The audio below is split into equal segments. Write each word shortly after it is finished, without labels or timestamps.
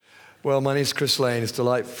Well, my name is Chris Lane. It's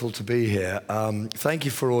delightful to be here. Thank you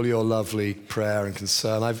for all your lovely prayer and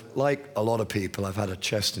concern. Like a lot of people, I've had a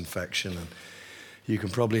chest infection, and you can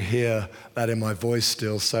probably hear that in my voice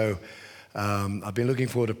still. So I've been looking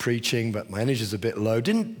forward to preaching, but my energy is a bit low.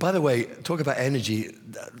 By the way, talk about energy.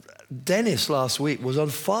 Dennis last week was on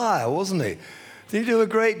fire, wasn't he? Did he do a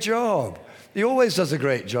great job? He always does a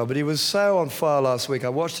great job, but he was so on fire last week. I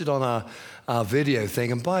watched it on our video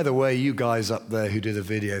thing. And by the way, you guys up there who do the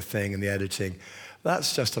video thing and the editing,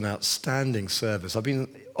 that's just an outstanding service. I've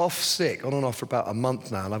been off sick, on and off for about a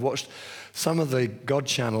month now, and I've watched some of the God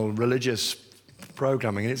Channel religious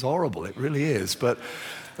programming, and it's horrible. It really is. But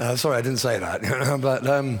sorry, I didn't say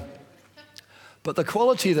that. But the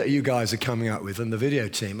quality that you guys are coming up with and the video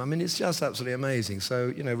team, I mean, it's just absolutely amazing. So,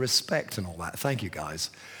 respect and all that. Thank you, guys.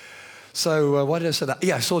 So why did I say that?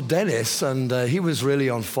 Yeah, I saw Dennis, and he was really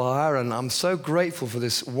on fire, and I'm so grateful for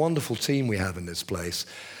this wonderful team we have in this place.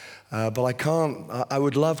 But I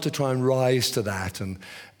would love to try and rise to that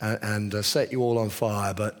and set you all on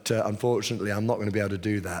fire, but unfortunately I'm not going to be able to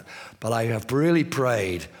do that. But I have really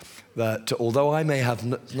prayed that although I may have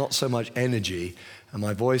not so much energy and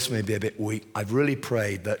my voice may be a bit weak, I've really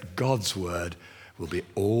prayed that God's word will be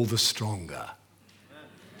all the stronger.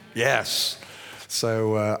 Yes.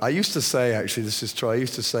 So I used to say, actually, this is true, I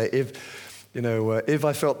used to say if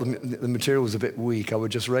I felt the material was a bit weak, I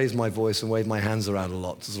would just raise my voice and wave my hands around a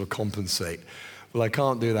lot to sort of compensate. Well, I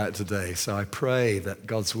can't do that today, so I pray that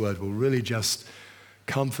God's word will really just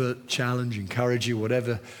comfort, challenge, encourage you,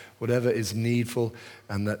 whatever is needful,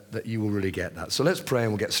 and that you will really get that. So let's pray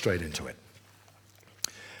and we'll get straight into it.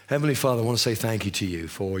 Heavenly Father, I want to say thank you to you,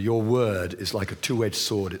 for your word is like a two-edged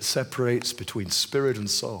sword. It separates between spirit and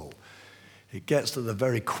soul. It gets to the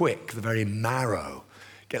very quick, the very marrow.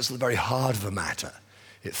 It gets to the very heart of the matter.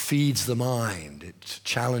 It feeds the mind. It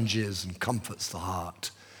challenges and comforts the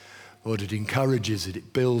heart. Lord, it encourages it.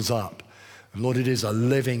 It builds up. And Lord, it is a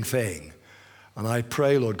living thing. And I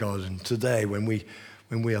pray, Lord God, and today when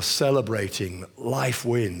we are celebrating life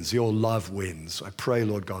wins, your love wins, I pray,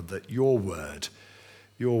 Lord God, that your word,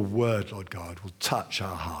 Lord God, will touch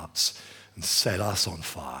our hearts and set us on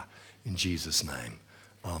fire. In Jesus' name,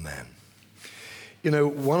 amen.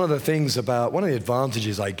 One of the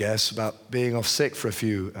advantages, I guess, about being off sick for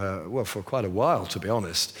for quite a while, to be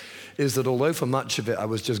honest, is that although for much of it I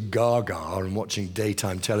was just gaga and watching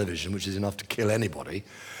daytime television, which is enough to kill anybody,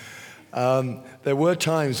 there were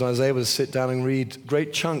times when I was able to sit down and read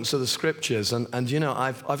great chunks of the scriptures. And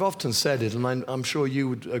I've often said it, and I'm sure you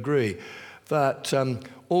would agree, that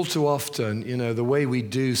all too often, the way we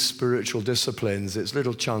do spiritual disciplines, it's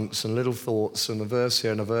little chunks and little thoughts and a verse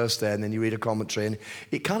here and a verse there, and then you read a commentary, and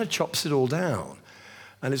it kind of chops it all down.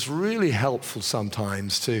 And it's really helpful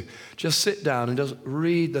sometimes to just sit down and just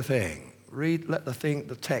read the thing. Let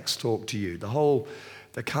the text talk to you,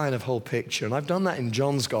 the kind of whole picture. And I've done that in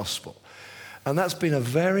John's Gospel. And that's been a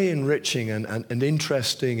very enriching and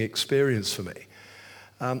interesting experience for me.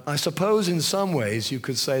 I suppose in some ways you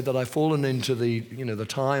could say that I've fallen into the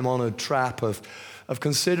time-honored trap of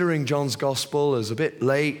considering John's Gospel as a bit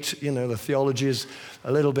late. The theology is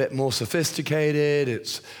a little bit more sophisticated.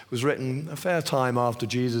 It was written a fair time after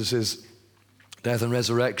Jesus' death and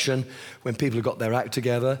resurrection, when people had got their act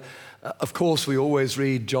together. Of course, we always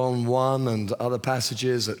read John 1 and other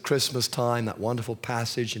passages at Christmas time, that wonderful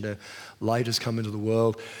passage, light has come into the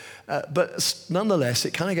world. But nonetheless,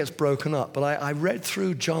 it kind of gets broken up. But I read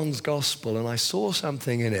through John's Gospel and I saw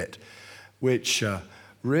something in it which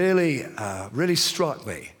really struck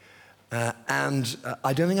me. And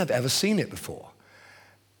I don't think I've ever seen it before.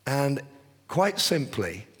 And quite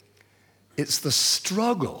simply, it's the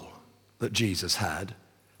struggle that Jesus had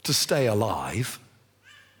to stay alive,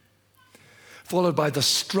 followed by the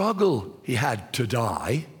struggle he had to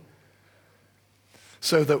die,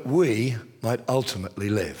 so that we might ultimately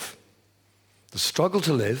live. The struggle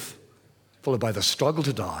to live, followed by the struggle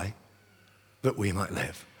to die, that we might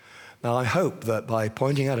live. Now, I hope that by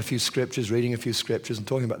pointing out a few scriptures, reading a few scriptures, and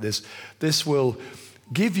talking about this will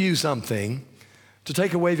give you something to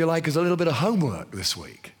take away, if you like, as a little bit of homework this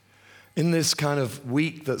week. In this kind of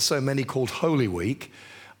week that so many called Holy Week,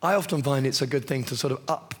 I often find it's a good thing to sort of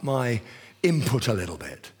up my input a little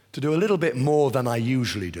bit, to do a little bit more than I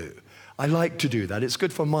usually do. I like to do that. It's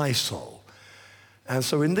good for my soul. And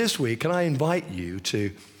so in this week, can I invite you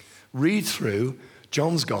to read through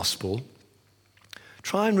John's Gospel.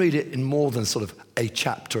 Try and read it in more than sort of a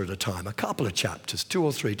chapter at a time, a couple of chapters, 2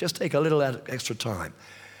 or 3. Just take a little extra time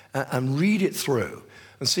and read it through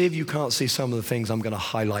and see if you can't see some of the things I'm going to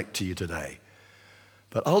highlight to you today.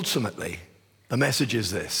 But ultimately, The message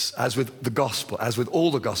is this, as with the gospel, as with all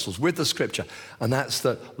the gospels, with the scripture, and that's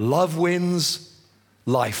that love wins,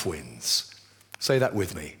 life wins. Say that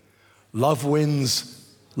with me. Love wins,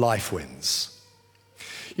 life wins.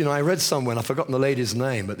 You know, I read somewhere, and I've forgotten the lady's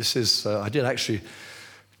name, but this is, I did actually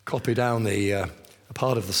copy down a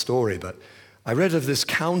part of the story, but I read of this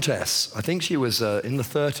countess. I think she was in the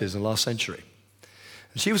 30s in the last century.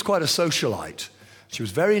 And she was quite a socialite. She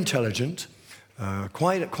was very intelligent,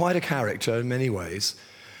 quite a character in many ways.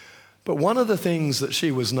 But one of the things that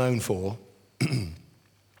she was known for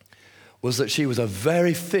was that she was a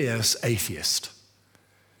very fierce atheist.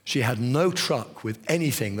 She had no truck with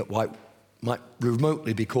anything that might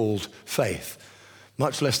remotely be called faith,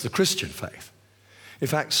 much less the Christian faith. In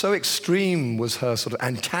fact, so extreme was her sort of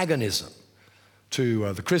antagonism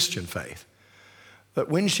to the Christian faith that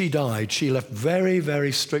when she died, she left very,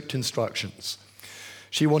 very strict instructions.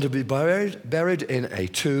 She wanted to be buried in a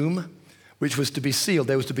tomb which was to be sealed.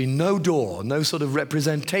 There was to be no door, no sort of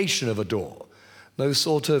representation of a door, no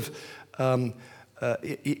sort of, no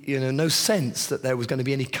sense that there was going to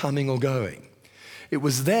be any coming or going. It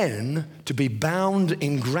was then to be bound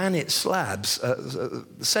in granite slabs,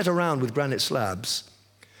 set around with granite slabs.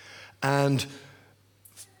 And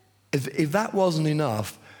if that wasn't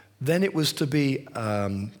enough, then it was to be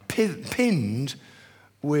pinned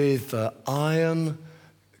with iron-clad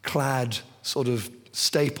sort of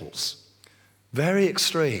staples. Very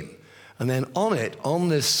extreme. And then on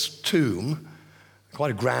this tomb,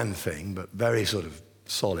 quite a grand thing, but very sort of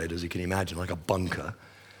solid, as you can imagine, like a bunker,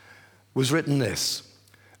 was written this: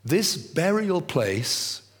 "This burial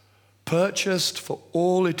place, purchased for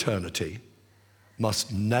all eternity,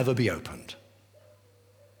 must never be opened."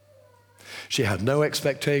 She had no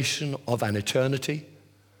expectation of an eternity,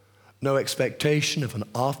 no expectation of an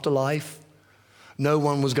afterlife. No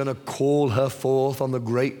one was going to call her forth on the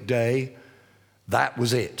great day. That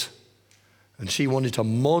was it. And she wanted to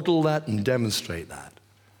model that and demonstrate that.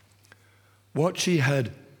 What she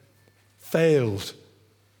had failed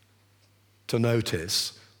to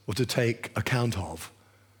notice or to take account of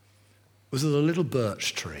was that a little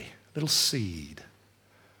birch tree, a little seed,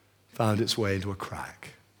 found its way into a crack.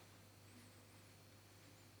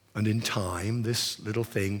 And in time, this little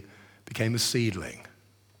thing became a seedling,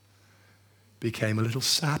 became a little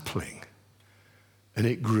sapling, and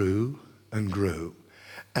it grew and grew.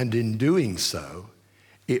 And in doing so,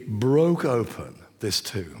 it broke open this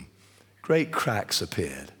tomb. Great cracks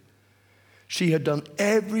appeared. She had done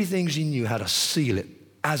everything she knew how to seal it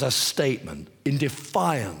as a statement in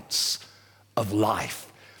defiance of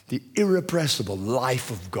life, the irrepressible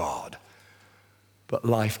life of God. But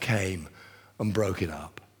life came and broke it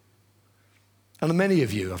up. And many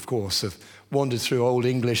of you, of course, have wandered through old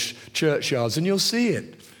English churchyards, and you'll see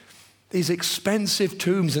it. These expensive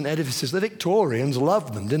tombs and edifices. The Victorians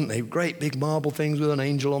loved them, didn't they? Great big marble things with an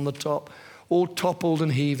angel on the top, all toppled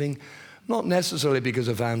and heaving. Not necessarily because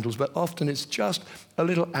of vandals, but often it's just a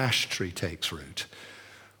little ash tree takes root,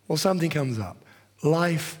 or something comes up.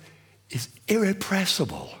 Life is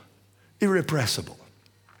irrepressible, irrepressible.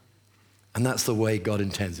 And that's the way God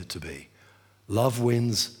intends it to be. Love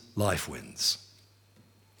wins, life wins.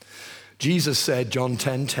 Jesus said, John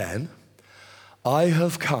 10:10, "I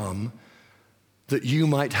have come that you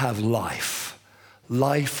might have life,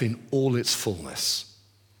 life in all its fullness."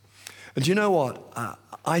 And you know what?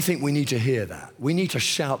 I think we need to hear that. We need to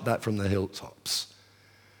shout that from the hilltops.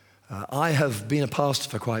 I have been a pastor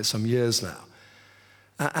for quite some years now.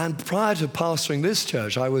 And prior to pastoring this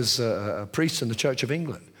church, I was a priest in the Church of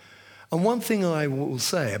England. And one thing I will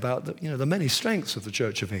say about the many strengths of the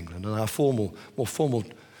Church of England and our more formal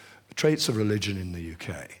traits of religion in the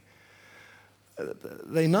UK,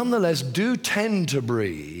 they nonetheless do tend to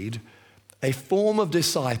breed a form of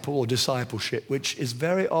disciple or discipleship which is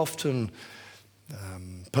very often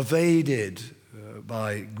pervaded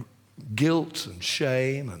by guilt and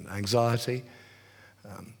shame and anxiety.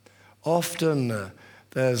 Often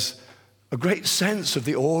there's a great sense of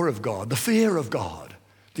the awe of God, the fear of God,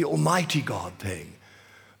 the Almighty God thing,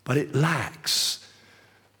 but it lacks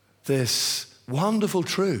this wonderful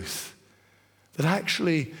truth that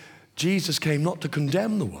actually Jesus came not to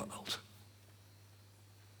condemn the world,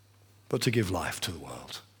 but to give life to the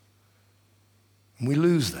world. And we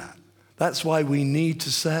lose that. That's why we need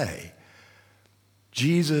to say,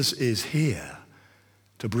 Jesus is here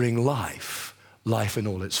to bring life, life in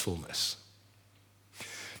all its fullness.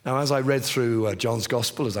 Now, as I read through John's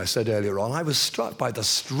Gospel, as I said earlier on, I was struck by the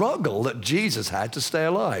struggle that Jesus had to stay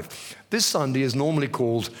alive. This Sunday is normally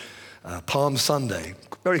called Palm Sunday,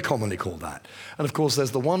 very commonly called that. And of course, there's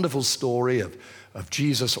the wonderful story of of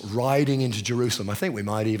Jesus riding into Jerusalem. I think we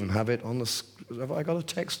might even have it on the, have I got a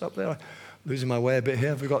text up there? I'm losing my way a bit here.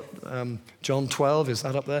 Have we got John 12, is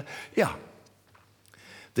that up there? Yeah.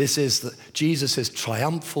 This is Jesus'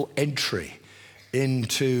 triumphal entry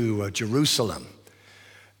into Jerusalem.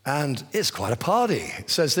 And it's quite a party. It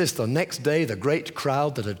says this: the next day, the great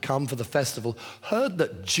crowd that had come for the festival heard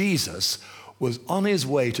that Jesus was on his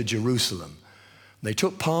way to Jerusalem. They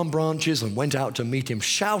took palm branches and went out to meet him,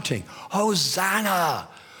 shouting, "Hosanna!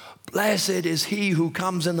 Blessed is he who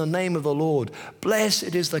comes in the name of the Lord.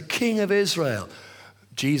 Blessed is the King of Israel."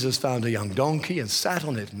 Jesus found a young donkey and sat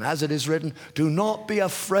on it. And as it is written, "Do not be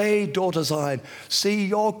afraid, daughter Zion. See,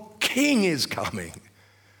 your king is coming,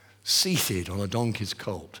 seated on a donkey's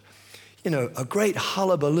colt." You know, a great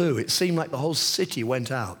hullabaloo. It seemed like the whole city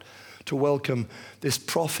went out to welcome this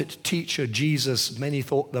prophet, teacher, Jesus, many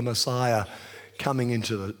thought the Messiah, coming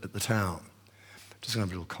into the town. Just going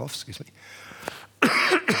to have a little cough, excuse me.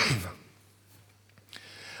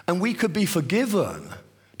 And we could be forgiven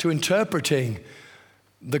to interpreting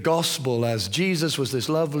the gospel as Jesus was this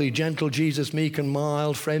lovely, gentle Jesus, meek and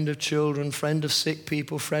mild, friend of children, friend of sick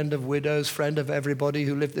people, friend of widows, friend of everybody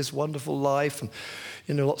who lived this wonderful life, and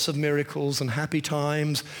lots of miracles and happy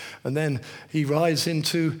times. And then he rides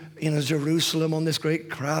into Jerusalem on this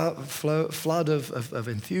great flood of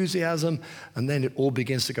enthusiasm, and then it all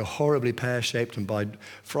begins to go horribly pear-shaped, and by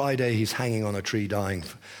Friday he's hanging on a tree dying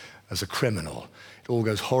as a criminal. It all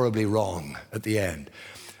goes horribly wrong at the end.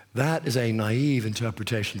 That is a naive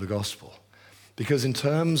interpretation of the gospel, because in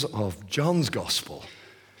terms of John's gospel,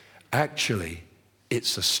 actually,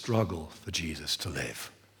 it's a struggle for Jesus to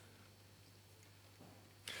live.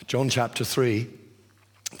 John chapter 3,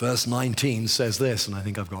 verse 19 says this, and I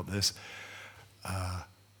think I've got this.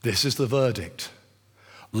 This is the verdict.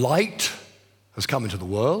 Light has come into the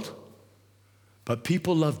world, but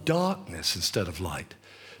people love darkness instead of light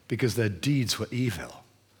because their deeds were evil.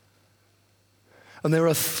 And there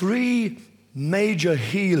are three major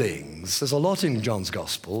healings. There's a lot in John's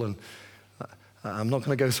gospel, and I'm not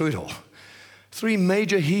going to go through it all. Three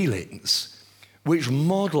major healings which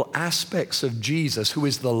model aspects of Jesus, who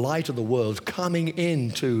is the light of the world, coming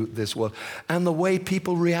into this world, and the way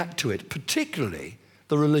people react to it, particularly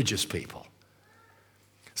the religious people.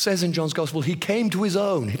 It says in John's gospel, he came to his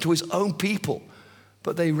own people,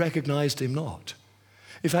 but they recognized him not.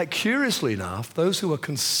 In fact, curiously enough, those who are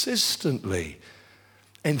consistently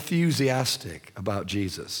enthusiastic about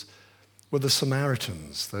Jesus were the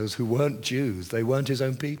Samaritans, those who weren't Jews. They weren't his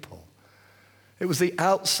own people. It was the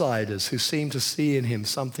outsiders who seemed to see in him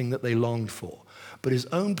something that they longed for. But his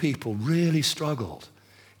own people really struggled,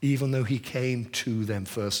 even though he came to them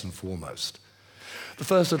first and foremost. The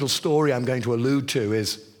first little story I'm going to allude to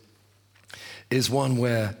is one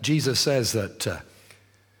where Jesus says that,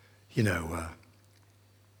 he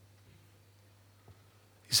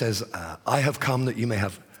says, "I have come that you may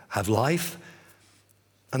have life."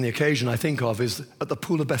 And the occasion I think of is at the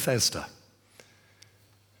Pool of Bethesda.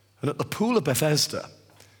 And at the Pool of Bethesda,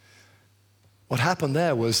 what happened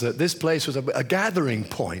there was that this place was a gathering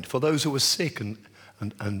point for those who were sick and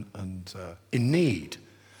in need.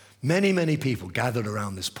 Many, many people gathered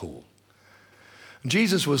around this pool. And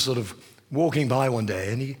Jesus was sort of walking by one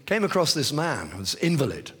day, and he came across this man who was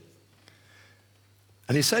invalid.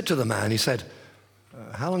 And he said to the man,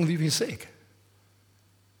 "How long have you been sick?"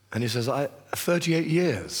 And he says, 38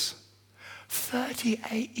 years.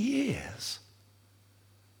 38 years.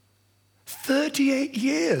 38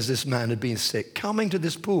 years this man had been sick, coming to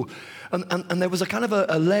this pool. And there was a kind of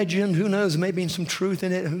a legend, who knows, maybe some truth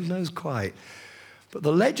in it, who knows quite. But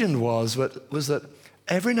the legend was that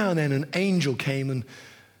every now and then an angel came and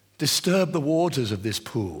disturbed the waters of this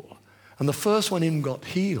pool. And the first one in got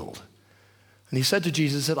healed. And he said to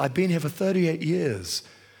Jesus, "I've been here for 38 years.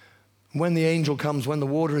 When the angel comes, when the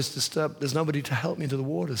water is disturbed, there's nobody to help me into the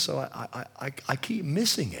water, so I keep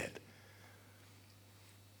missing it."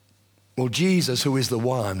 Well, Jesus, who is the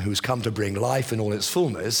one who's come to bring life in all its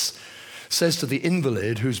fullness, says to the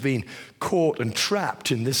invalid who's been caught and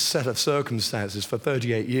trapped in this set of circumstances for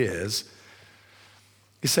 38 years,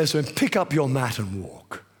 he says to him, "Pick up your mat and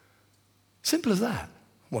walk." Simple as that.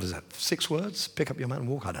 What is that, 6 words? Pick up your mat and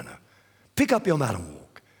walk? I don't know. Pick up your mat and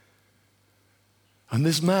walk. And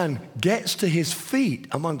this man gets to his feet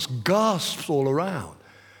amongst gasps all around.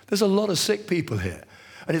 There's a lot of sick people here.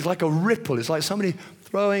 And it's like a ripple. It's like somebody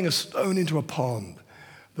throwing a stone into a pond.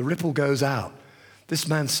 The ripple goes out. This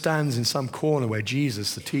man stands in some corner where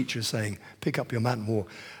Jesus, the teacher, is saying, "Pick up your mat and walk."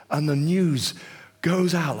 And the news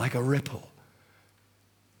goes out like a ripple.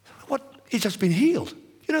 What? He's just been healed.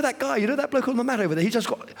 You know that guy, that bloke on the mat over there, he just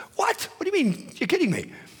got, what? What do you mean? You're kidding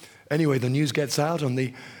me. Anyway, the news gets out and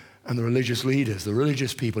the religious leaders, the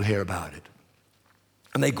religious people hear about it.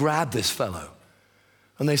 And they grab this fellow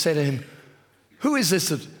and they say to him, who is this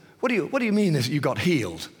that, what do you mean that you got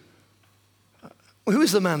healed? Who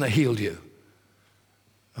is the man that healed you?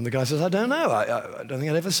 And the guy says, I don't know. I don't think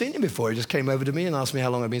I'd ever seen him before. He just came over to me and asked me how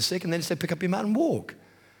long I'd been sick, and then he said, pick up your mat and walk.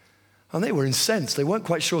 And they were incensed. They weren't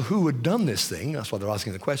quite sure who had done this thing. That's why they're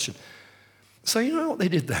asking the question. So you know what they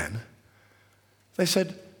did then? They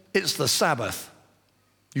said, it's the Sabbath.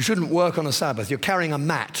 You shouldn't work on a Sabbath. You're carrying a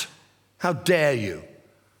mat. How dare you?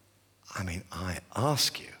 I mean, I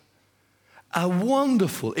ask you. A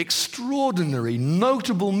wonderful, extraordinary,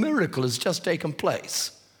 notable miracle has just taken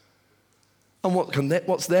place. And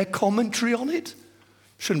what's their commentary on it?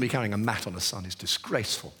 Shouldn't be carrying a mat on a Sunday. It's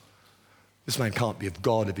disgraceful. This man can't be of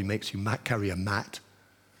God if he makes you carry a mat.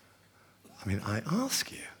 I mean, I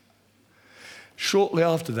ask you. Shortly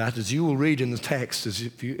after that, as you will read in the text,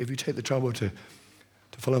 if you take the trouble to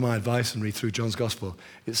follow my advice and read through John's Gospel,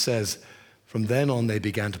 it says, from then on they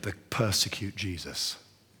began to persecute Jesus.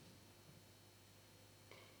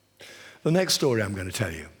 The next story I'm going to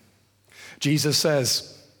tell you. Jesus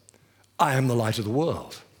says, I am the light of the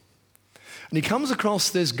world. And he comes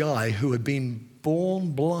across this guy who had been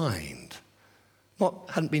born blind.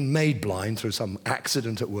 Hadn't been made blind through some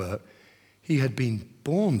accident at work. He had been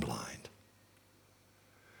born blind.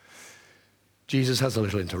 Jesus has a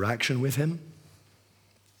little interaction with him.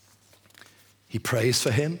 He prays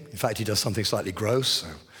for him. In fact, he does something slightly gross. So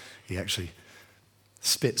he actually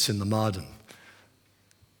spits in the mud and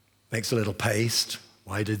makes a little paste.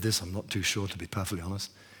 Why he did this, I'm not too sure, to be perfectly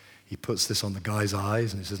honest. He puts this on the guy's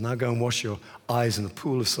eyes and he says, now go and wash your eyes in the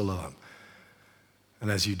pool of Siloam. And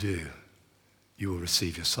as you do, you will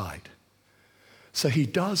receive your sight. So he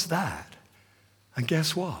does that. And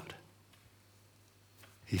guess what?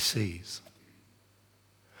 He sees.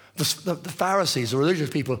 The Pharisees, the religious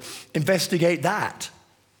people, investigate that.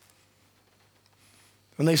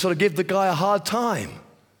 And they sort of give the guy a hard time.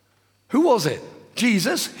 Who was it?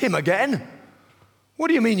 Jesus? Him again? What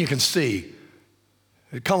do you mean you can see?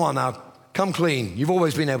 Come on now, come clean. You've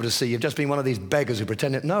always been able to see. You've just been one of these beggars who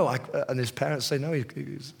pretend it. No, and his parents say, no,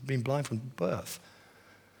 he's been blind from birth.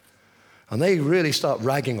 And they really start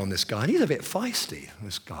ragging on this guy. And he's a bit feisty,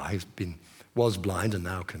 this guy who was blind and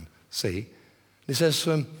now can see. He says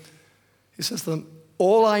to them,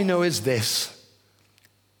 all I know is this.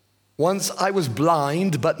 Once I was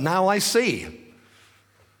blind, but now I see.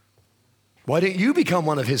 Why don't you become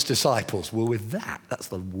one of his disciples? Well, with that's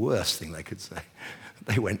the worst thing they could say.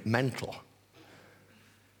 They went mental.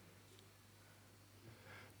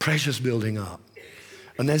 Pressure's building up.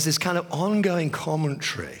 And there's this kind of ongoing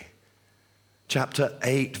commentary. Chapter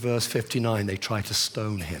 8, verse 59, they try to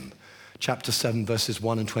stone him. Chapter 7, verses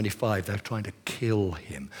 1 and 25, they're trying to kill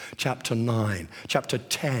him. Chapter 9, chapter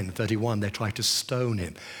 10, 31, they try to stone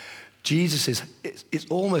him. Jesus is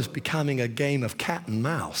almost becoming a game of cat and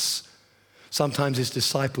mouse. Sometimes his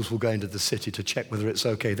disciples will go into the city to check whether it's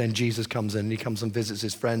okay. Then Jesus comes in and he comes and visits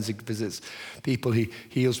his friends, he visits people, he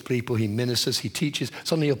heals people, he ministers, he teaches.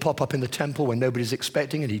 Suddenly he'll pop up in the temple when nobody's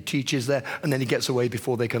expecting and he teaches there and then he gets away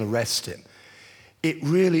before they can arrest him. It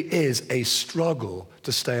really is a struggle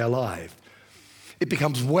to stay alive. It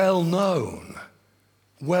becomes well known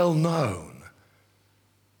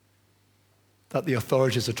that the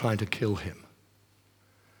authorities are trying to kill him.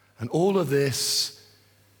 And all of this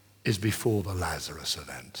is before the Lazarus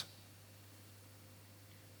event.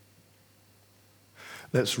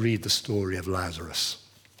 Let's read the story of Lazarus.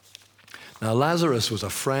 Now, Lazarus was a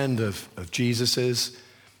friend of Jesus's.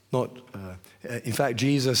 In fact,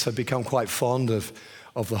 Jesus had become quite fond of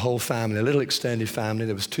the whole family, a little extended family.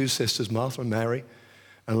 There was two sisters, Martha and Mary,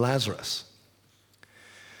 and Lazarus.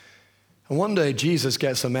 And one day, Jesus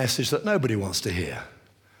gets a message that nobody wants to hear.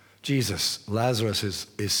 Lazarus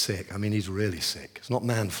is sick. I mean, he's really sick. It's not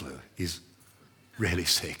man flu. He's really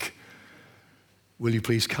sick. Will you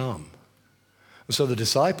please come? And so the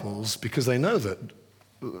disciples, because they know that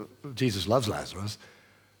Jesus loves Lazarus,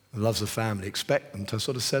 and loves the family, expect them to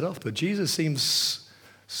sort of set off. But Jesus seems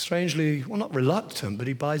strangely, well, not reluctant, but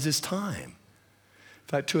he buys his time. In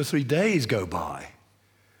fact, 2 or 3 days go by.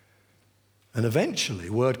 And eventually,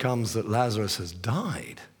 word comes that Lazarus has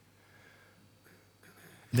died.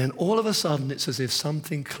 Then all of a sudden, it's as if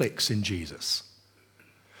something clicks in Jesus.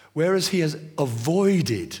 Whereas he has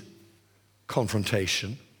avoided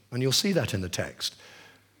confrontation, and you'll see that in the text,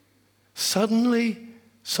 suddenly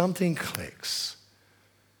something clicks.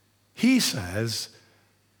 He says,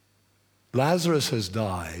 Lazarus has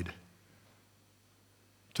died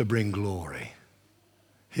to bring glory.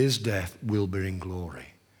 His death will bring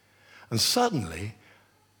glory. And suddenly,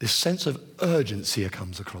 this sense of urgency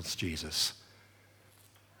comes across Jesus.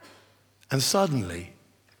 And suddenly,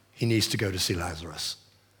 he needs to go to see Lazarus.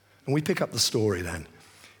 And we pick up the story then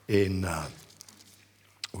in,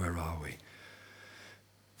 where are we?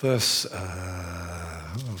 Verse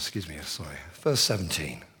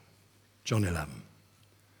 17, John 11.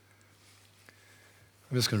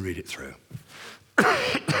 I'm just going to read it through.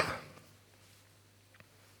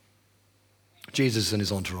 Jesus and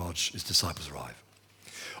his entourage, his disciples arrive.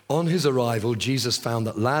 On his arrival, Jesus found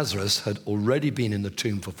that Lazarus had already been in the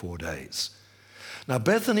tomb for 4 days. Now,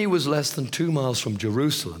 Bethany was less than 2 miles from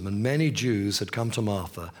Jerusalem, and many Jews had come to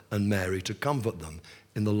Martha and Mary to comfort them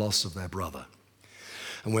in the loss of their brother.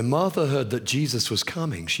 And when Martha heard that Jesus was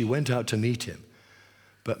coming, she went out to meet him,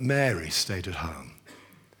 but Mary stayed at home.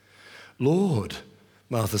 Lord,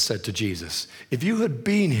 Martha said to Jesus, if you had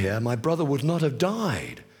been here, my brother would not have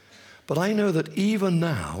died. But I know that even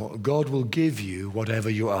now, God will give you whatever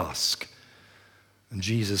you ask. And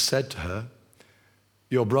Jesus said to her,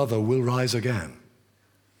 your brother will rise again.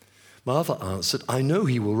 Martha answered, I know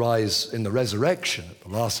he will rise in the resurrection at the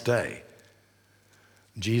last day.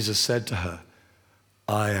 And Jesus said to her,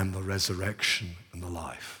 I am the resurrection and the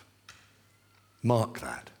life. Mark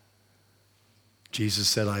that. Jesus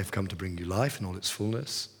said, I have come to bring you life in all its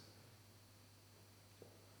fullness.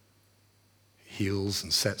 Heals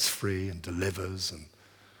and sets free and delivers and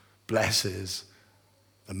blesses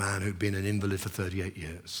the man who'd been an invalid for 38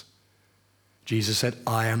 years. Jesus said,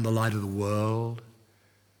 I am the light of the world.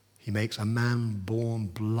 He makes a man born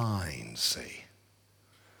blind see.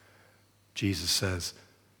 Jesus says,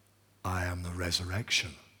 I am the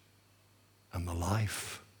resurrection and the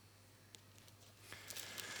life.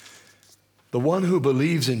 The one who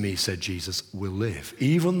believes in me, said Jesus, will live,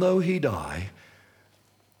 even though he die.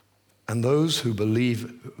 And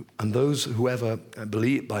whoever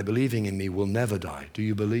believe by believing in me will never die. Do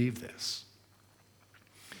you believe this?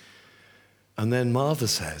 And then Martha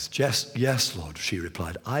says, yes, Lord, she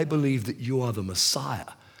replied, I believe that you are the Messiah,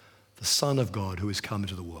 the Son of God who is come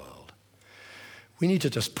into the world. We need to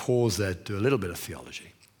just pause there to do a little bit of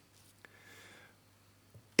theology.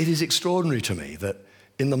 It is extraordinary to me that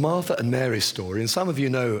in the Martha and Mary story, and some of you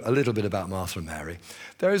know a little bit about Martha and Mary,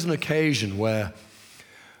 there is an occasion where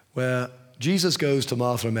Jesus goes to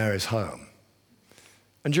Martha and Mary's home.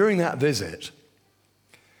 And during that visit,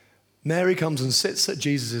 Mary comes and sits at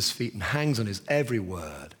Jesus' feet and hangs on his every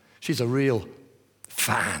word. She's a real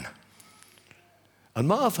fan. And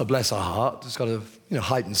Martha, bless her heart, has got a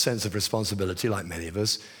heightened sense of responsibility like many of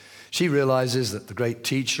us. She realizes that the great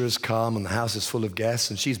teacher has come and the house is full of guests,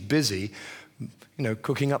 and she's busy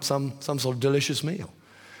cooking up some sort of delicious meal.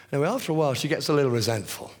 Anyway, after a while, she gets a little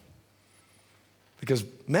resentful because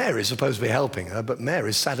Mary's supposed to be helping her, but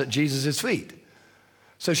Mary's sat at Jesus' feet.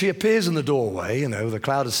 So she appears in the doorway, with a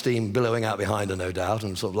cloud of steam billowing out behind her, no doubt,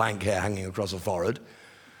 and sort of lank hair hanging across her forehead,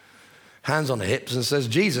 hands on her hips, and says,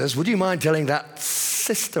 Jesus, would you mind telling that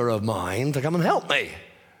sister of mine to come and help me?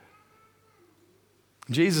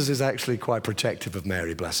 Jesus is actually quite protective of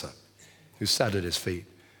Mary, bless her, who sat at his feet.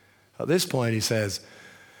 At this point, he says,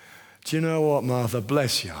 do you know what, Martha,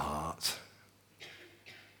 bless your heart.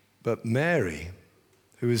 But Mary,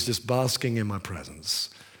 who is just basking in my presence,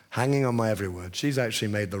 hanging on my every word, she's actually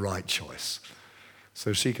made the right choice.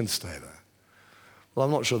 So she can stay there. Well,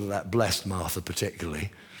 I'm not sure that blessed Martha particularly,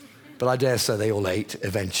 but I dare say they all ate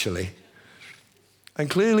eventually. And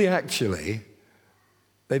clearly, actually,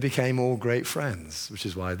 they became all great friends, which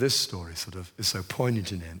is why this story sort of is so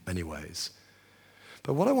poignant in many ways.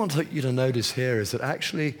 But what I want you to notice here is that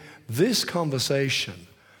actually this conversation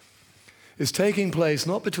is taking place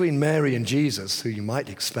not between Mary and Jesus, who you might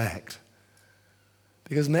expect,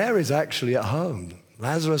 because Mary's actually at home.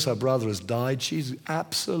 Lazarus, her brother, has died. She's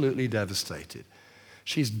absolutely devastated.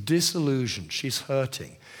 She's disillusioned. She's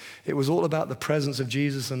hurting. It was all about the presence of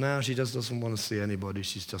Jesus, and now she just doesn't want to see anybody.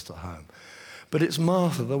 She's just at home. But it's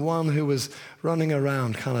Martha, the one who was running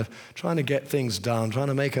around kind of trying to get things done, trying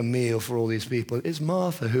to make a meal for all these people. It's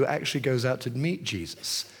Martha who actually goes out to meet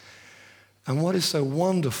Jesus. And what is so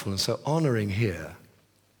wonderful and so honoring here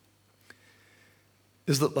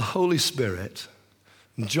is that the Holy Spirit,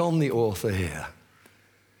 John the author here,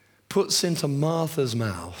 puts into Martha's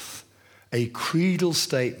mouth a creedal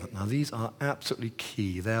statement. Now these are absolutely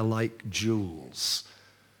key. They're like jewels.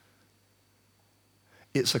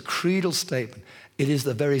 It's a creedal statement. It is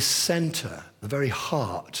the very center, the very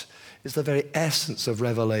heart. It's the very essence of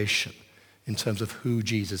revelation in terms of who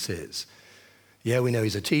Jesus is. Yeah, we know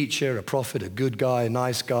he's a teacher, a prophet, a good guy, a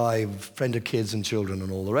nice guy, friend of kids and children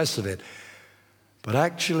and all the rest of it. But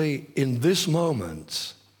actually, in this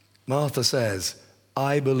moment, Martha says,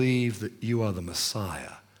 I believe that you are the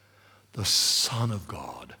Messiah, the Son of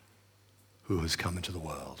God who has come into the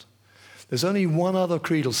world. There's only one other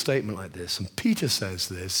creedal statement like this, and Peter says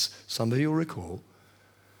this, some of you will recall,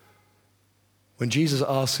 when Jesus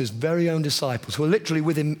asks his very own disciples, who are literally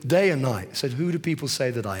with him day and night, he said, who do people say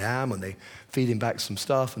that I am? And they feed him back some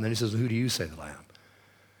stuff, and then he says, who do you say that I am?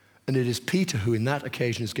 And it is Peter who in that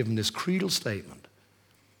occasion is given this creedal statement.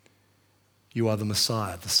 You are the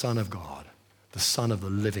Messiah, the Son of God, the Son of the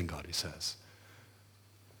living God, he says.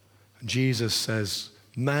 And Jesus says,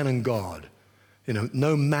 man and God,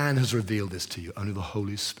 no man has revealed this to you, only the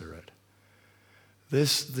Holy Spirit.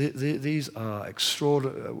 These are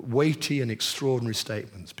weighty and extraordinary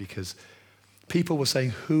statements because people were saying,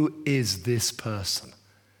 who is this person?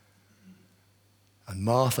 And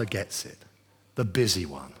Martha gets it, the busy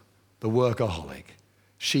one, the workaholic.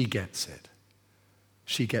 She gets it.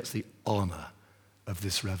 She gets the honor of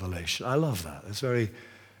this revelation. I love that. It's very,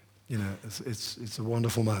 it's a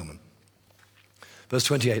wonderful moment. Verse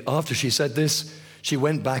 28, after she said this, she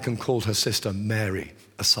went back and called her sister Mary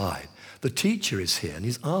aside. The teacher is here and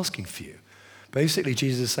he's asking for you. Basically,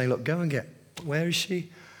 Jesus is saying, look, where is she?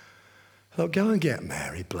 Look, go and get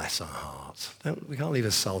Mary, bless her heart. We can't leave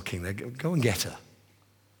her sulking there. Go and get her.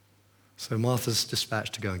 So Martha's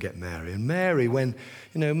dispatched to go and get Mary. And Mary,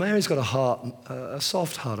 Mary's got a heart, a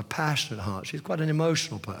soft heart, a passionate heart. She's quite an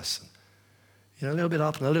emotional person. A little bit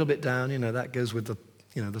up and a little bit down, that goes with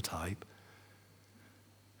the type.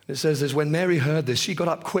 It says this, when Mary heard this, she got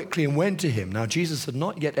up quickly and went to him. Now, Jesus had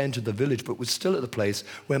not yet entered the village, but was still at the place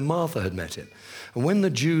where Martha had met him. And when the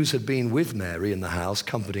Jews had been with Mary in the house,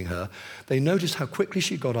 comforting her, they noticed how quickly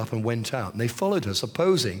she got up and went out. And they followed her,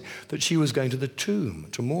 supposing that she was going to the tomb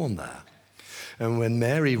to mourn there. And when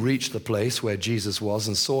Mary reached the place where Jesus was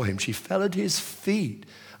and saw him, she fell at his feet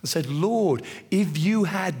and said, Lord, if you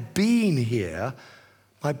had been here,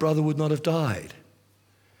 my brother would not have died.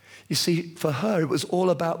 You see, for her, it was all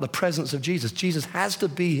about the presence of Jesus. Jesus has to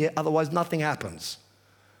be here, otherwise nothing happens.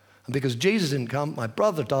 And because Jesus didn't come, my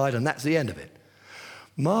brother died, and that's the end of it.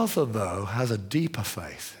 Martha, though, has a deeper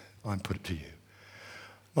faith, I put it to you.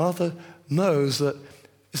 Martha knows that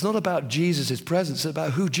it's not about Jesus' presence, it's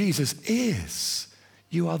about who Jesus is.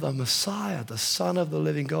 You are the Messiah, the Son of the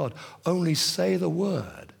living God. Only say the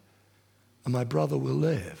word, and my brother will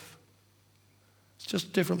live. It's just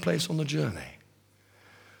a different place on the journey.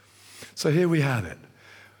 So here we have it.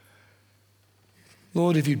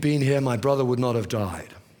 Lord, if you'd been here, my brother would not have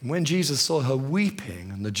died. When Jesus saw her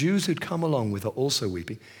weeping, and the Jews who'd come along with her also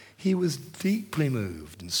weeping, he was deeply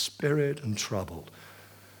moved in spirit and troubled.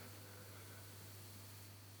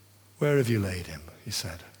 Where have you laid him? He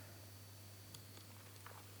said.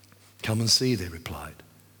 Come and see, they replied.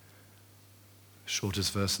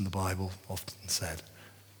 Shortest verse in the Bible, often said,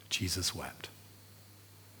 Jesus wept.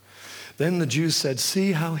 Then the Jews said,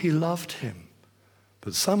 see how he loved him.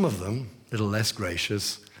 But some of them, a little less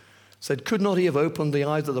gracious, said, could not he have opened the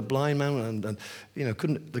eyes of the blind man? And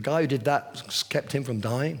couldn't the guy who did that kept him from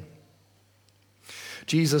dying?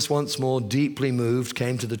 Jesus, once more deeply moved,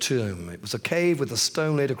 came to the tomb. It was a cave with a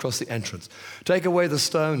stone laid across the entrance. Take away the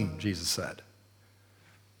stone, Jesus said.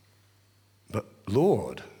 But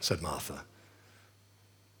Lord, said Martha,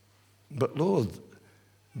 but Lord,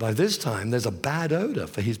 by this time, there's a bad odor,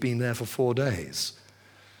 for he's been there for 4 days.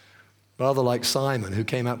 Rather like Simon, who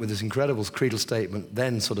came out with this incredible creedal statement,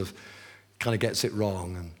 then sort of kind of gets it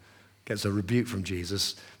wrong and gets a rebuke from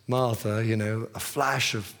Jesus. Martha, a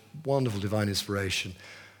flash of wonderful divine inspiration,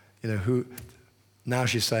 who now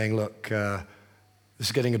she's saying, look, this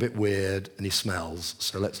is getting a bit weird and he smells,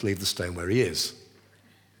 so let's leave the stone where he is.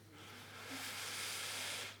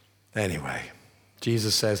 Anyway,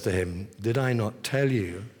 Jesus says to him, did I not tell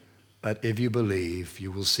you that if you believe,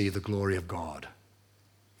 you will see the glory of God?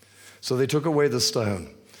 So they took away the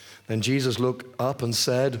stone. Then Jesus looked up and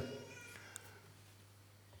said,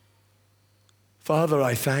 Father,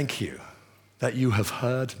 I thank you that you have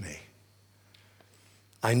heard me.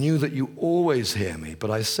 I knew that you always hear me,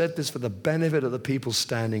 but I said this for the benefit of the people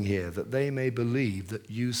standing here, that they may believe that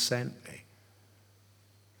you sent me.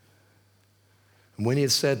 And when he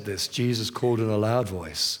had said this, Jesus called in a loud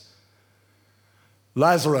voice,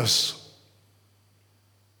 Lazarus,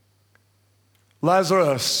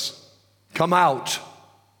 Lazarus, come out.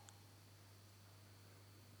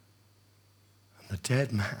 And the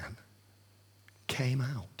dead man came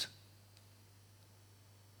out.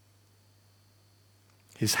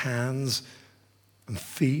 His hands and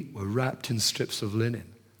feet were wrapped in strips of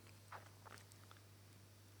linen.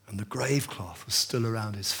 And the grave cloth was still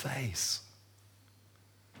around his face.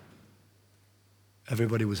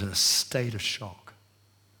 Everybody was in a state of shock.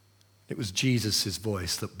 It was Jesus'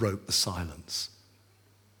 voice that broke the silence.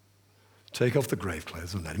 take off the grave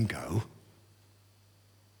clothes and let him go.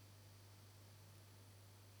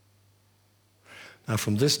 Now,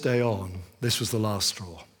 from this day on, this was the last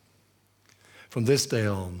straw. From this day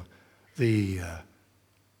on, the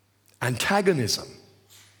antagonism,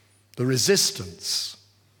 the resistance,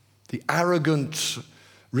 the arrogant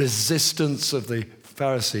resistance of the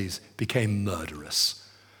Pharisees became murderous.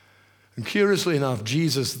 And curiously enough,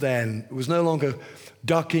 Jesus then was no longer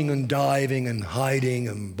ducking and diving and hiding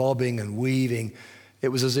and bobbing and weaving. It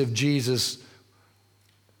was as if Jesus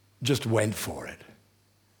just went for it.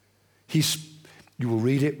 You will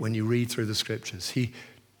read it when you read through the scriptures. He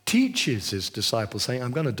teaches his disciples, saying,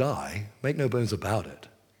 I'm going to die. Make no bones about it.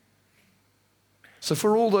 So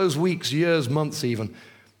for all those weeks, years, months even,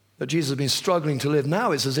 that Jesus has been struggling to live,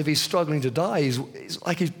 now it's as if he's struggling to die. He's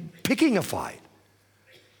like he's picking a fight.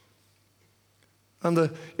 And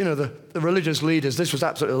the religious leaders, this was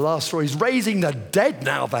absolutely the last straw. He's raising the dead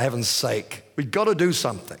now, for heaven's sake. We've got to do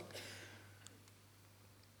something.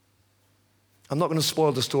 I'm not going to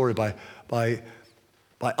spoil the story by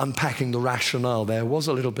unpacking the rationale. There was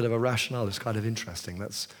a little bit of a rationale. It's kind of interesting.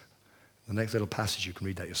 That's the next little passage. You can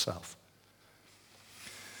read that yourself.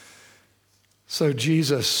 So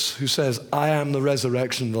Jesus, who says, I am the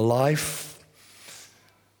resurrection and the life,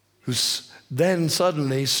 who then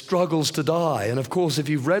suddenly struggles to die. And of course, if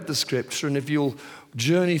you've read the scripture and if you'll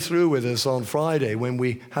journey through with us on Friday when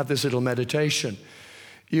we have this little meditation,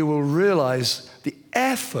 you will realize the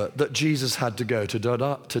effort that Jesus had to go to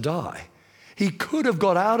die. He could have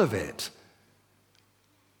got out of it.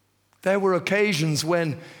 There were occasions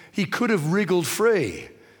when he could have wriggled free.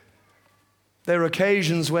 There are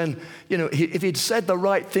occasions when, if he'd said the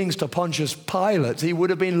right things to Pontius Pilate, he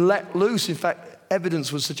would have been let loose. In fact,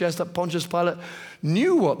 evidence would suggest that Pontius Pilate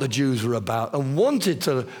knew what the Jews were about and wanted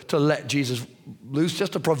to let Jesus loose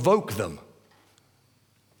just to provoke them.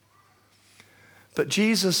 But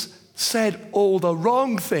Jesus said all the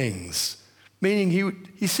wrong things, meaning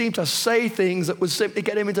he seemed to say things that would simply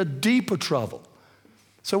get him into deeper trouble.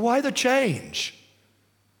 So why the change?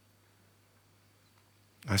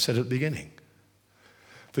 I said at the beginning,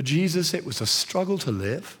 for Jesus it was a struggle to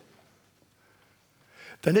live,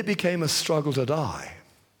 then it became a struggle to die.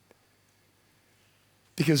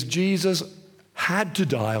 Because Jesus had to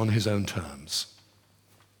die on his own terms.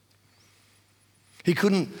 He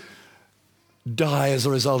couldn't die as a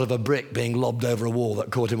result of a brick being lobbed over a wall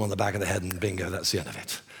that caught him on the back of the head and bingo, that's the end of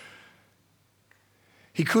it.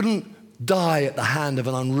 He couldn't die at the hand of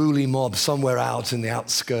an unruly mob somewhere out in the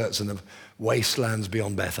outskirts and the wastelands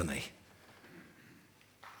beyond Bethany.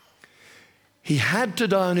 He had to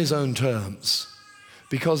die on his own terms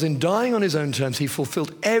because in dying on his own terms, he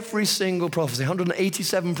fulfilled every single prophecy,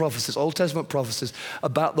 187 prophecies, Old Testament prophecies,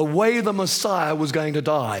 about the way the Messiah was going to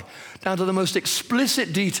die, down to the most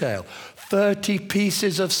explicit detail. 30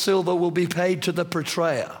 pieces of silver will be paid to the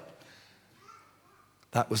betrayer.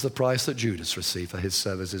 That was the price that Judas received for his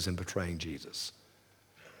services in betraying Jesus.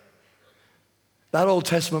 That Old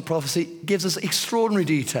Testament prophecy gives us extraordinary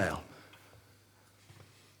detail.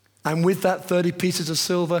 And with that 30 pieces of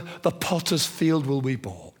silver, the potter's field will be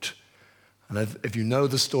bought. And if you know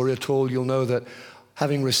the story at all, you'll know that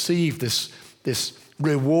having received this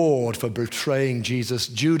reward for betraying Jesus,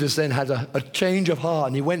 Judas then had a change of heart,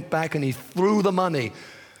 and he went back and he threw the money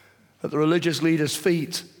at the religious leaders'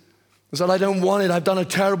 feet and said, I don't want it, I've done a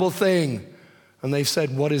terrible thing. And they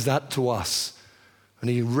said, what is that to us?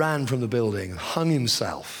 And he ran from the building and hung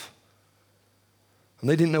himself. And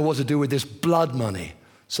they didn't know what to do with this blood money.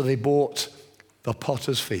 So they bought the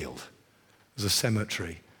potter's field as a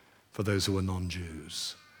cemetery for those who were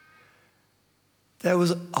non-Jews. There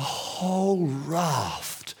was a whole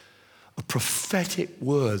raft of prophetic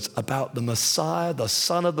words about the Messiah, the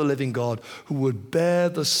Son of the living God, who would bear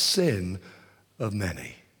the sin of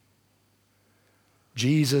many.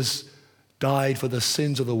 Jesus died for the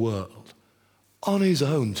sins of the world on his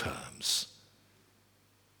own terms.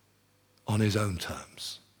 On his own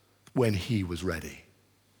terms, when he was ready.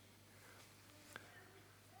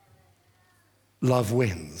 Love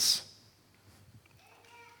wins.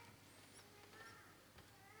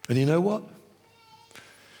 And you know what?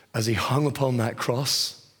 As he hung upon that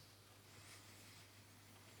cross,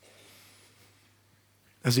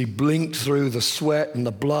 as he blinked through the sweat and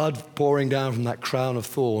the blood pouring down from that crown of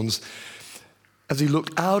thorns, as he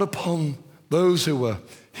looked out upon those who were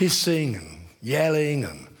hissing and yelling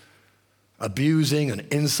and abusing and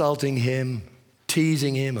insulting him,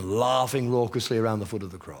 teasing him and laughing raucously around the foot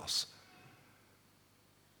of the cross.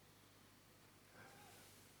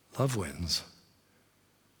 Love wins.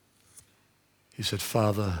 He said,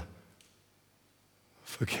 Father,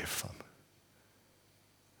 forgive them.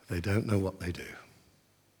 They don't know what they do.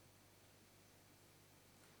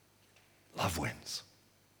 Love wins.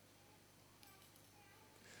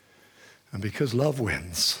 And because love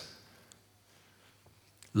wins,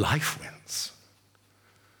 life wins.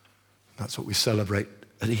 That's what we celebrate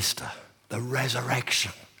at Easter, the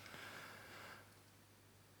resurrection.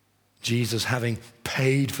 Jesus having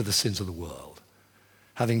paid for the sins of the world,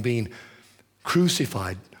 having been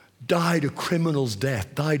crucified, died a criminal's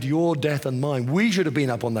death, died your death and mine. We should have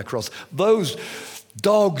been up on that cross. Those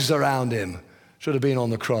dogs around him should have been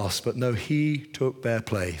on the cross, but no, he took their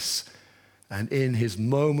place. And in his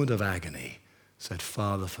moment of agony said,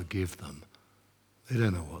 Father, forgive them. They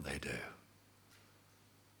don't know what they do.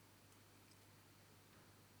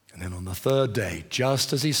 And then on the third day,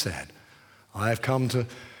 just as he said, I have come to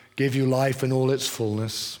give you life in all its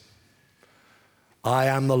fullness. I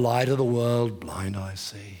am the light of the world, blind eyes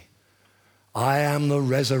see. I am the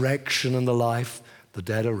resurrection and the life, the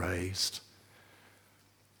dead are raised.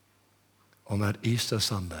 On that Easter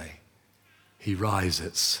Sunday, he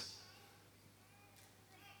rises.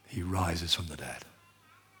 He rises from the dead.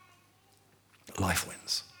 Life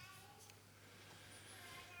wins.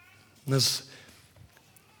 And there's,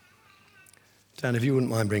 Dan, if you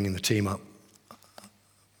wouldn't mind bringing the team up,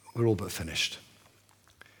 we're all but finished.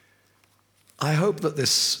 I hope that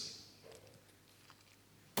this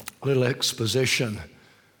little exposition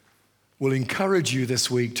will encourage you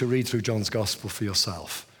this week to read through John's Gospel for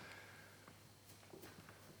yourself.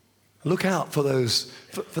 Look out for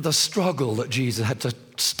for the struggle that Jesus had to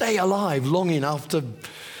stay alive long enough to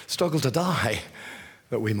struggle to die,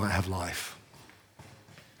 that we might have life.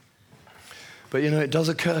 But it does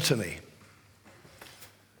occur to me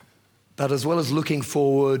that as well as looking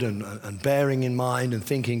forward and bearing in mind and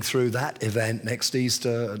thinking through that event next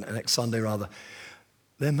Easter, next Sunday rather,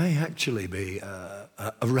 there may actually be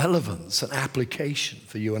a relevance, an application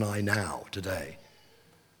for you and I now, today.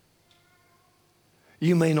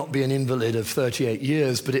 You may not be an invalid of 38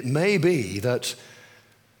 years, but it may be that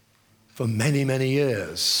for many, many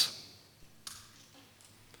years,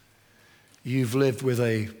 you've lived with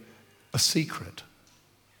a secret.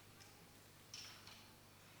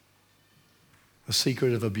 A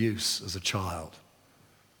secret of abuse as a child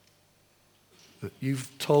that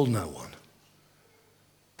you've told no one.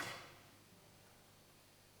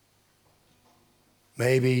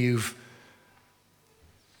 Maybe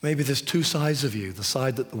there's two sides of you, the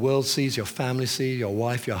side that the world sees, your family see, your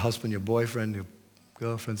wife, your husband, your boyfriend, your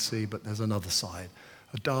girlfriend see, but there's another side,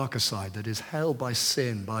 a darker side that is held by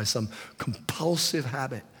sin, by some compulsive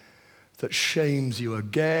habit that shames you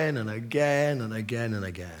again and again and again and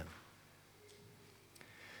again.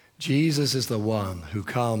 Jesus is the one who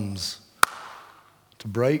comes to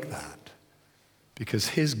break that, because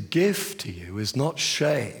his gift to you is not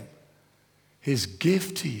shame. His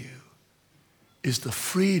gift to you is the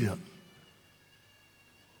freedom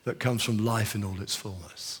that comes from life in all its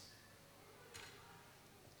fullness.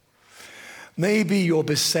 Maybe you're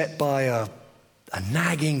beset by a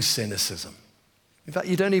nagging cynicism. In fact,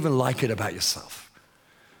 you don't even like it about yourself.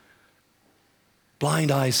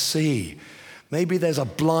 Blind eyes see. Maybe there's a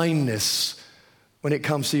blindness when it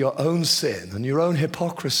comes to your own sin and your own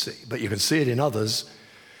hypocrisy, but you can see it in others.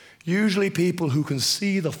 Usually people who can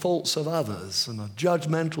see the faults of others and are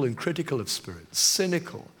judgmental and critical of spirit,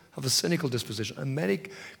 cynical, have a cynical disposition. And many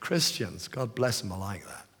Christians, God bless them, are like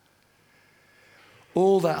that.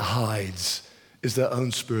 All that hides is their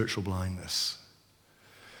own spiritual blindness.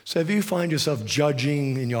 So if you find yourself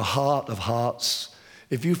judging in your heart of hearts,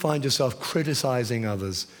 if you find yourself criticizing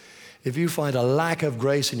others, if you find a lack of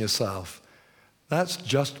grace in yourself, that's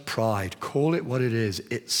just pride. Call it what it is.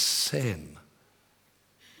 It's sin.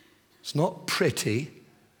 It's not pretty.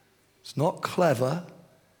 It's not clever.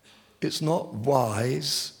 It's not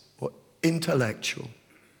wise or intellectual.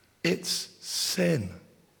 It's sin.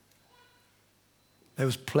 There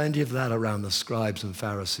was plenty of that around the scribes and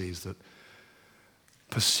Pharisees that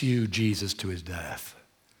pursued Jesus to his death.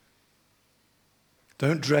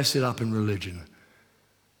 Don't dress it up in religion.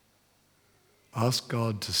 Ask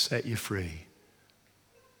God to set you free.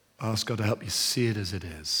 Ask God to help you see it as it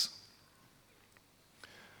is.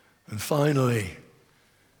 And finally,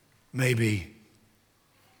 maybe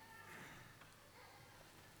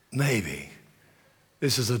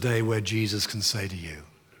this is a day where Jesus can say to you,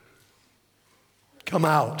 come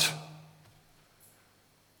out.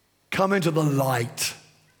 Come into the light.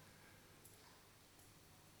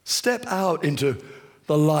 Step out into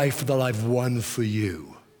the life that I've won for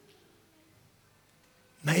you.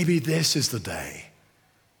 Maybe this is the day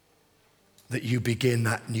that you begin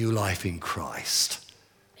that new life in Christ.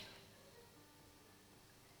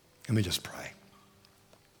 Let me just pray.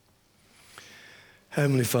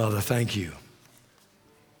 Heavenly Father, thank you.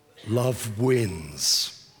 Love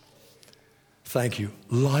wins. Thank you.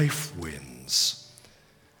 Life wins.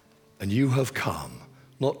 And you have come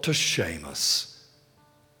not to shame us,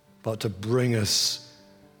 but to bring us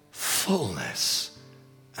fullness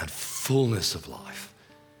and fullness of life.